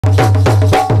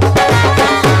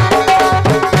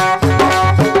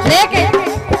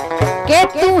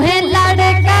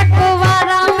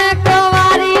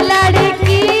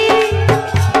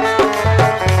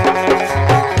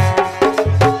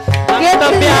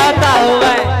आता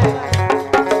हुआ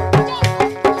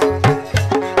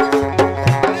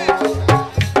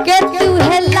के तू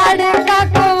है लड़का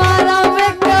कुंवारा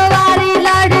में कुंवारी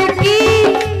लड़की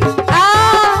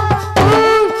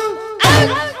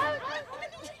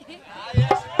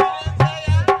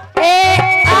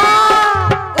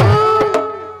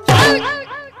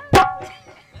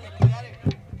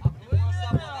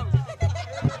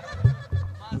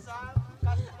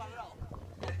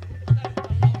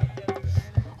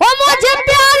मुझे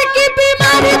प्यार की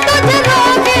बीमारी तुझे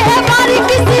रोग है हमारी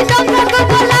किसी डॉक्टर को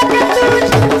बुला के तू।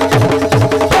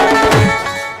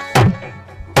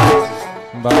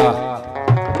 वाह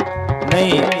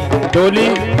नहीं डोली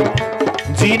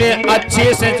जी ने अच्छे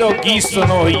से जो गीत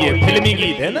सुनो हुई है फिल्मी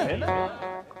गीत है ना।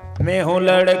 मैं हूँ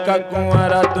लड़का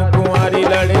कुंवारा तू कुंवारी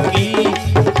लड़की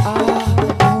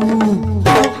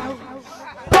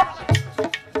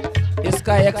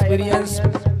इसका एक्सपीरियंस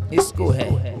इसको है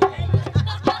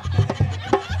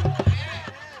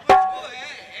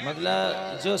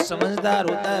मतलब जो समझदार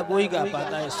होता है वो ही गा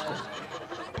पाता है इसको।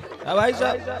 अब भाई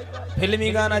साहब फिल्मी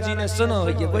गाना जी ने सुनो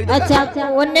है कोई अच्छा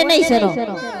उनने नहीं सुनो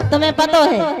तुम्हें पता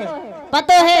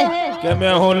है कि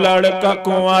मैं हूँ लड़का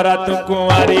कुंवारा तू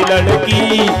कुंवारी लड़की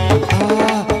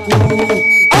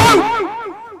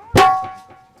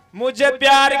मुझे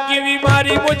प्यार की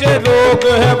बीमारी मुझे रोग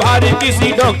है भारी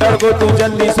किसी डॉक्टर को तू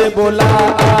जल्दी से बोला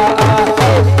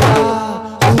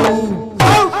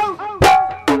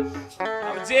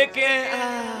के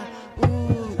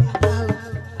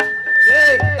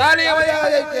तालियां बजा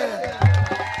देते हैं।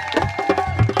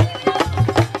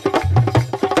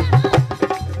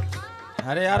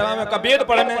 अरे यार मैं कबीर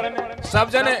पढ़ने सब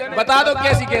जने बता दो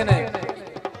कैसी कहने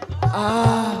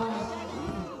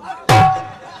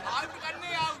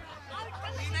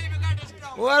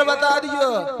और बता दियो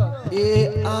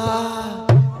ए आ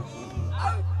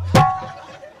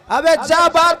अबे जा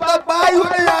बात तो बाई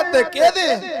होने जाते कह दे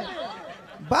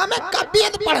बा मैं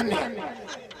कबीर पढ़ने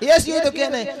ये तो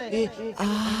कहने ए आ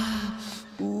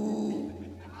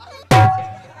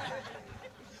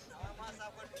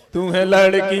तू है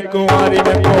लड़की कुंवारी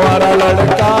में कुंवारा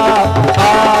लड़का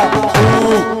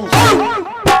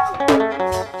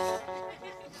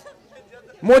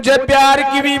मुझे प्यार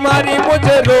की बीमारी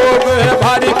मुझे रोग है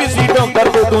भारी किसी डॉक्टर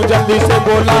को तू जल्दी से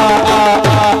बोला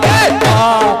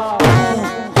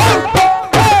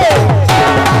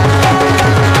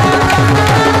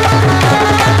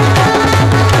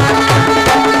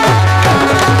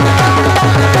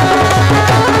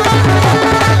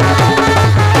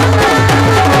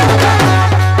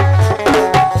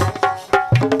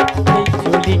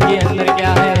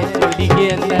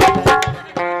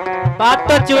बात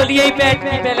तो चोली ही बैठ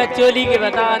की पहले चोली के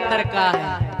बता अंदर का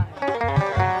है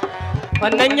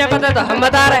और नहीं पता तो हम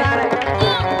बता रहे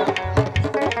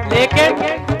लेकिन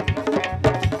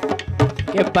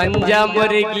के पंजा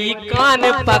मुर्गी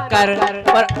कान पकड़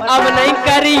और अब नहीं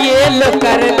करिए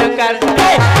लुकर लुकर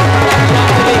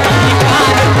मुर्गी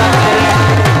कान पकड़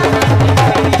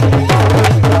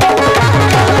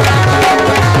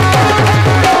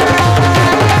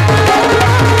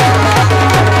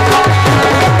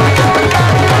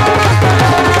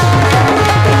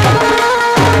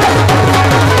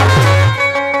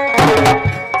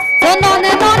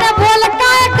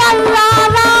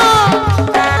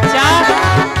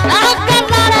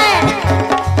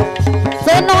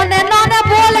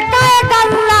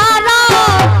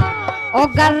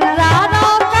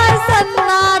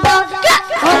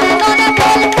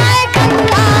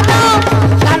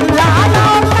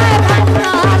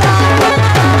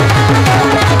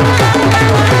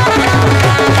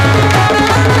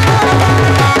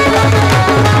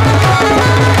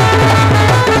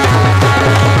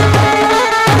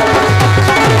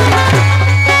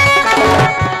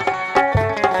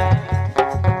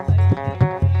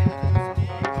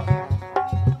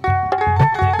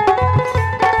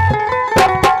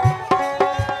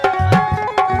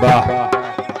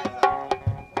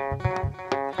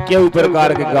केहू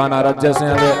प्रकार के गाना रच जैसे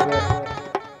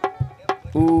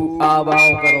आओ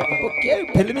करो क्या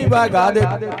फिल्मी बात गा दे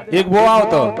एक वो आओ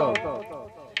तो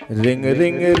रिंग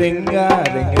रिंग रिंगा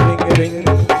ring ring ring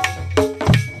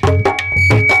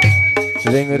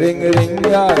ring ring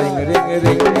रिंगा रिंग रिंग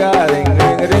रिंगा रिंग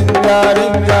रिंग रिंगा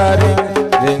रिंगा रिंग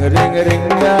रिंग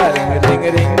रिंगा रिंग रिंग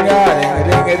रिंगा रिंग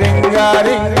रिंग रिंगा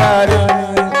रिंगा रिंग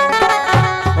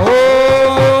ओ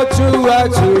छुआ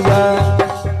छुआ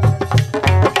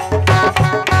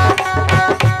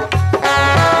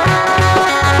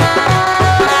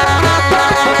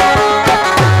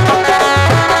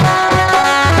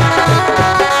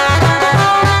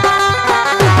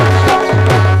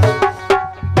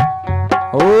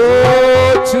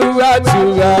छुआ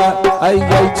छुआ आई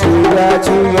आई छुआ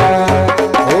छुआ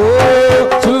ओ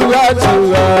छुआ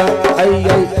छुआ आई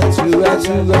आई छुआ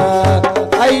छुआ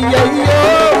आई आई ओ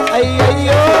आई आई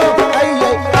ओ आई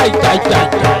आई आई आई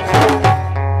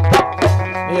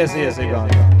ऐसे ऐसे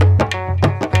गाना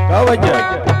का बजा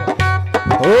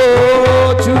ओ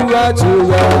छुआ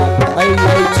छुआ आई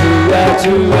आई छुआ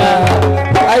छुआ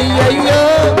आई आई ओ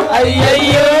आई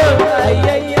आई ओ आई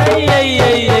आई आई आई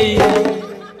आई आई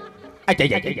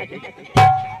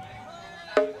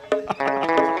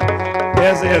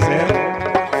ऐसे ऐसे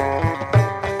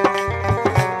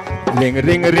रिंग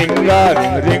रिंग रिंगा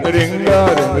रिंग रिंग रिंगा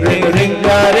रिंग रिंग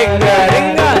रिंगा रिंगा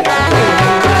रिंगा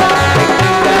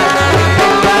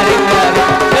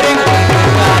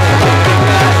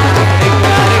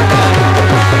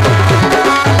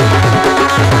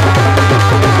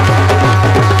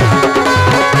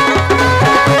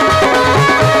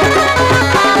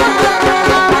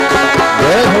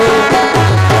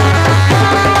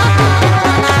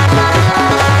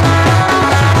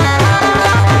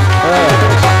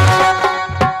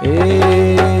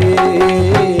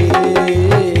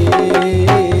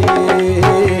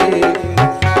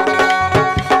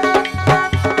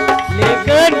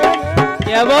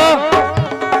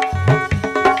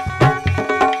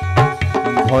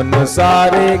भुन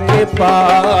सारे के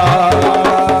पार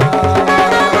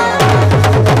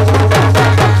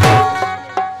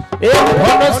एक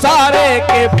भुन सारे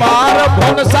के पार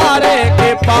भुन सारे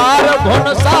के पार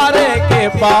भुन सारे के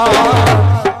पार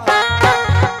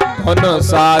भुन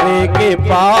सारे के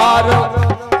पार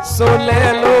सो ले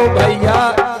लो भैया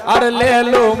अरे ले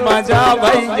लो मजा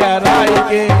भैया राय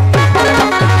के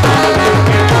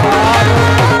पार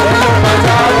ले लो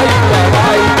मजा भैया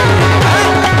राय के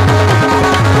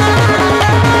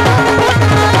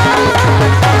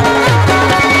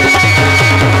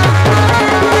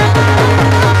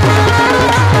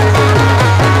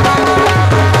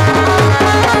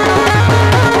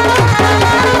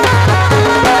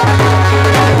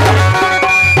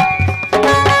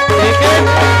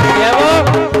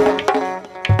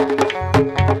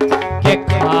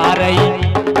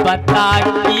बता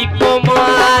की को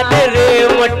माल रे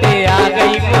मोटे आ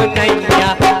गई मुनैया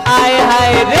आए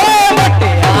हाय रे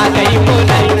मोटे आ गई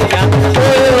मुनैया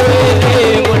रे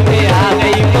मोटे आ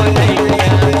गई मुनैया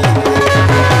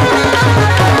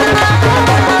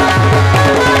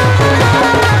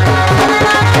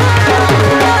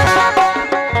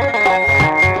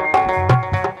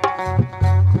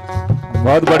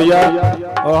बहुत बढ़िया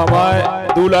और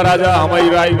हमारे दूल्हा राजा हमारी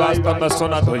राय वास्तव में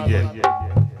सुनत हुई है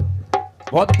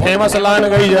बहुत फेमस लाइन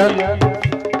गई है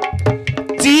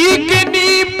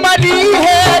चीकनी पली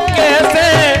है कैसे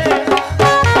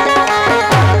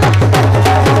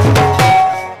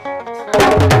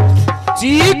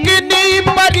चीकनी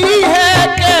पली है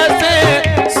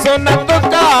कैसे सुनत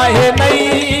काहे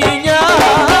नैया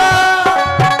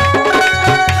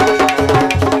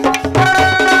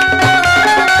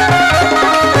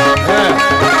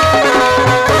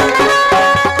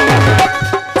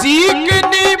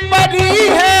चीकनी पली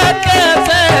है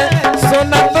कैसे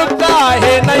सुनत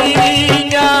काहे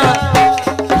नैया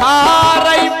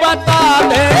खारई बता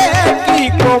दे की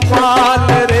को माल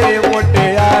रे मोटे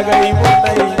आ गई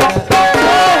मुनैया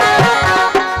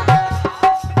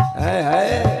है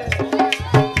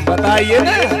बताइए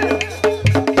ना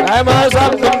मैं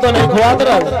साहब तुम तो नहीं खुआत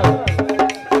रहो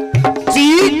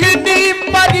चीकनी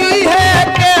पली है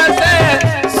कैसे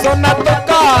सुनत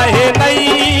काहे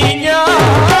नैया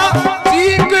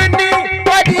चीकनी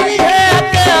पली है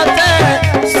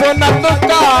कैसे सुनत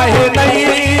काहे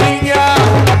नैया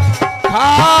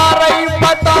खारई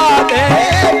बता दे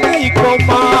की को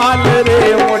माल रे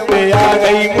मोटे आ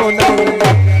गई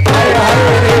मुनैया हाय हाय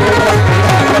रे मोटे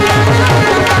आ गई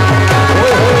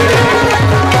ओ रे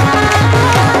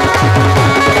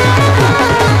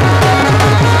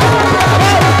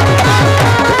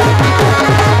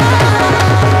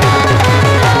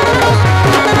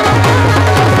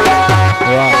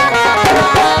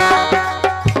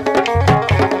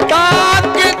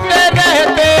ताकते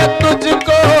रहते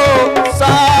तुझको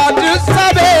साज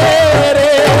सवेरे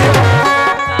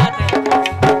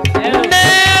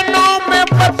नैनों में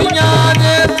पतियां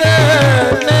जैसे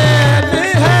नैन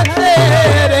है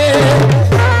तेरे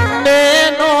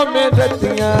नैनों में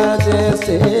रतियां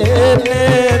जैसे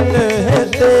नैन है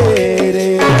तेरे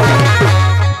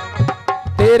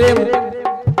तेरे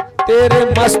तेरे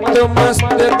मस्त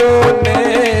मस्त दोने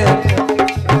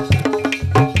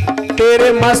तेरे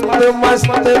मस्त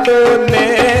मस्त दोने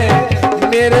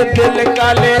मेरे दिल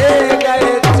का ले गए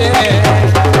चैन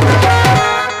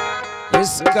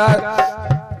इसका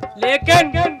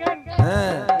लेकिन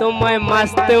तो मैं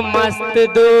मस्त मस्त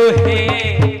दोहे।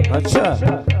 अच्छा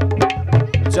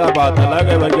क्या बात अलग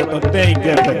है भैया, तो तेरी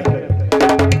कैसे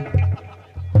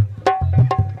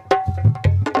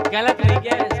गलत नहीं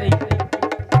क्या, सही।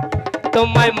 तो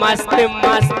मैं मस्त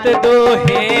मस्त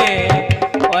दोहे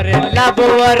और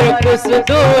लवर कुछ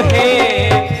दोहे।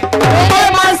 मैं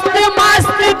मस्त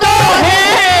मस्त दोहे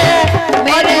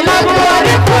मेरे लवर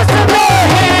कुछ दोहे।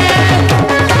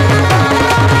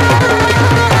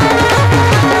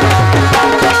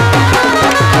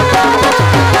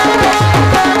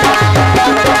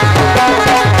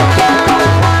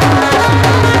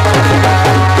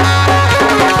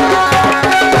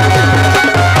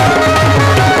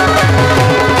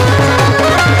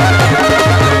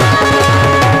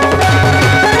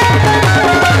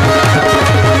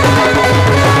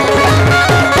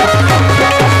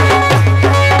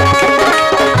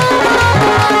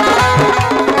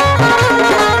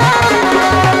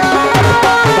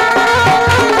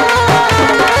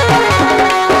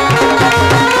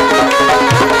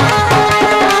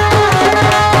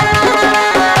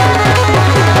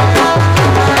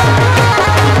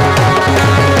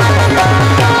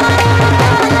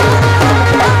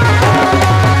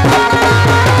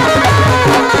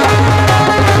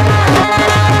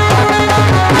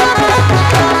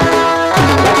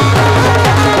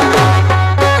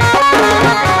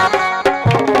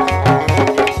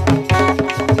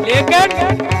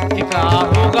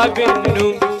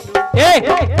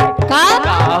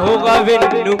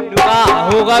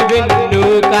 होगा बिन्नू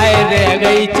काय रह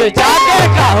गई चुचा के,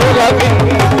 का होगा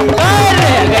बिन्नू काय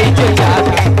रह गई चुचा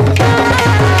के।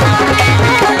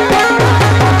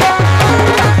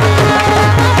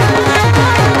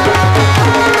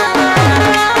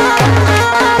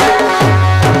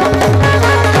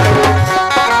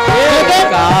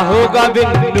 का होगा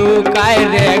बिन्नू काय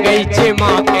रह गई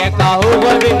चिमा के, का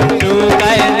होगा बिन्नू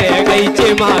काय रह गई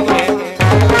चिमा के।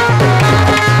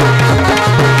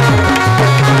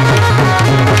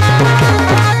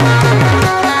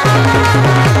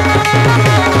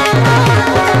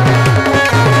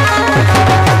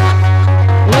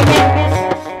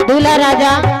 दूल्हा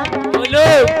राजा बोलो।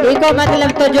 देखो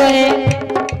मतलब तो जो है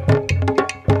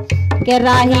कि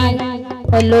राही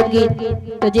और लोकगीत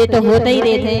तो ये तो होते ही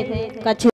रहते कछु